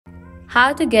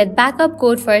How to get backup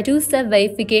code for two-step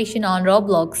verification on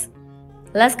Roblox.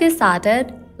 Let's get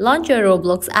started. Launch your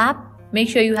Roblox app. Make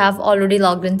sure you have already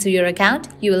logged into your account.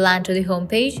 You will land to the home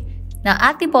page. Now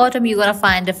at the bottom, you're going to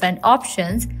find different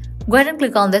options. Go ahead and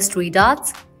click on these three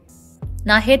dots.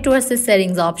 Now head towards the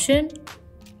settings option.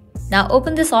 Now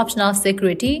open this option of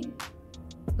security.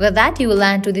 With that, you will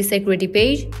land to the security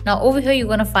page. Now over here, you're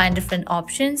going to find different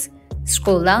options.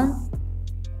 Scroll down.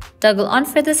 Toggle on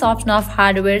for this option of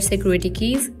hardware security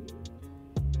keys.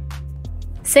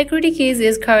 Security keys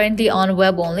is currently on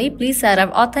web only. Please set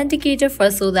up authenticator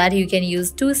first so that you can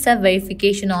use two-step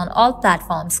verification on all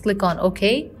platforms. Click on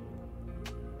OK.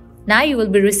 Now you will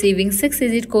be receiving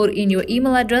 6-digit code in your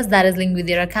email address that is linked with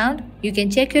your account. You can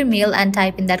check your mail and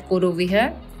type in that code over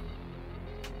here.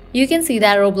 You can see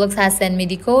that Roblox has sent me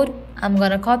the code. I'm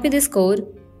gonna copy this code.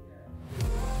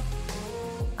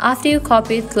 After you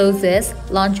copy it, close this,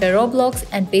 launch your Roblox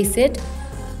and paste it.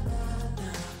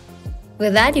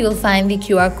 With that, you will find the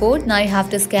QR code. Now you have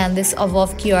to scan this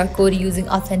above QR code using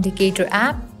Authenticator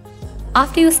app.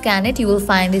 After you scan it, you will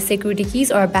find the security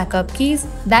keys or backup keys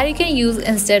that you can use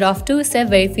instead of two-step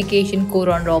verification code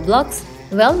on Roblox.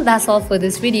 Well, that's all for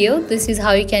this video. This is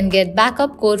how you can get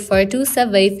backup code for two-step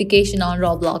verification on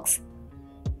Roblox.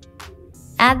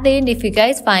 At the end, if you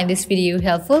guys find this video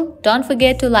helpful, don't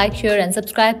forget to like, share and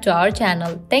subscribe to our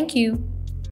channel. Thank you.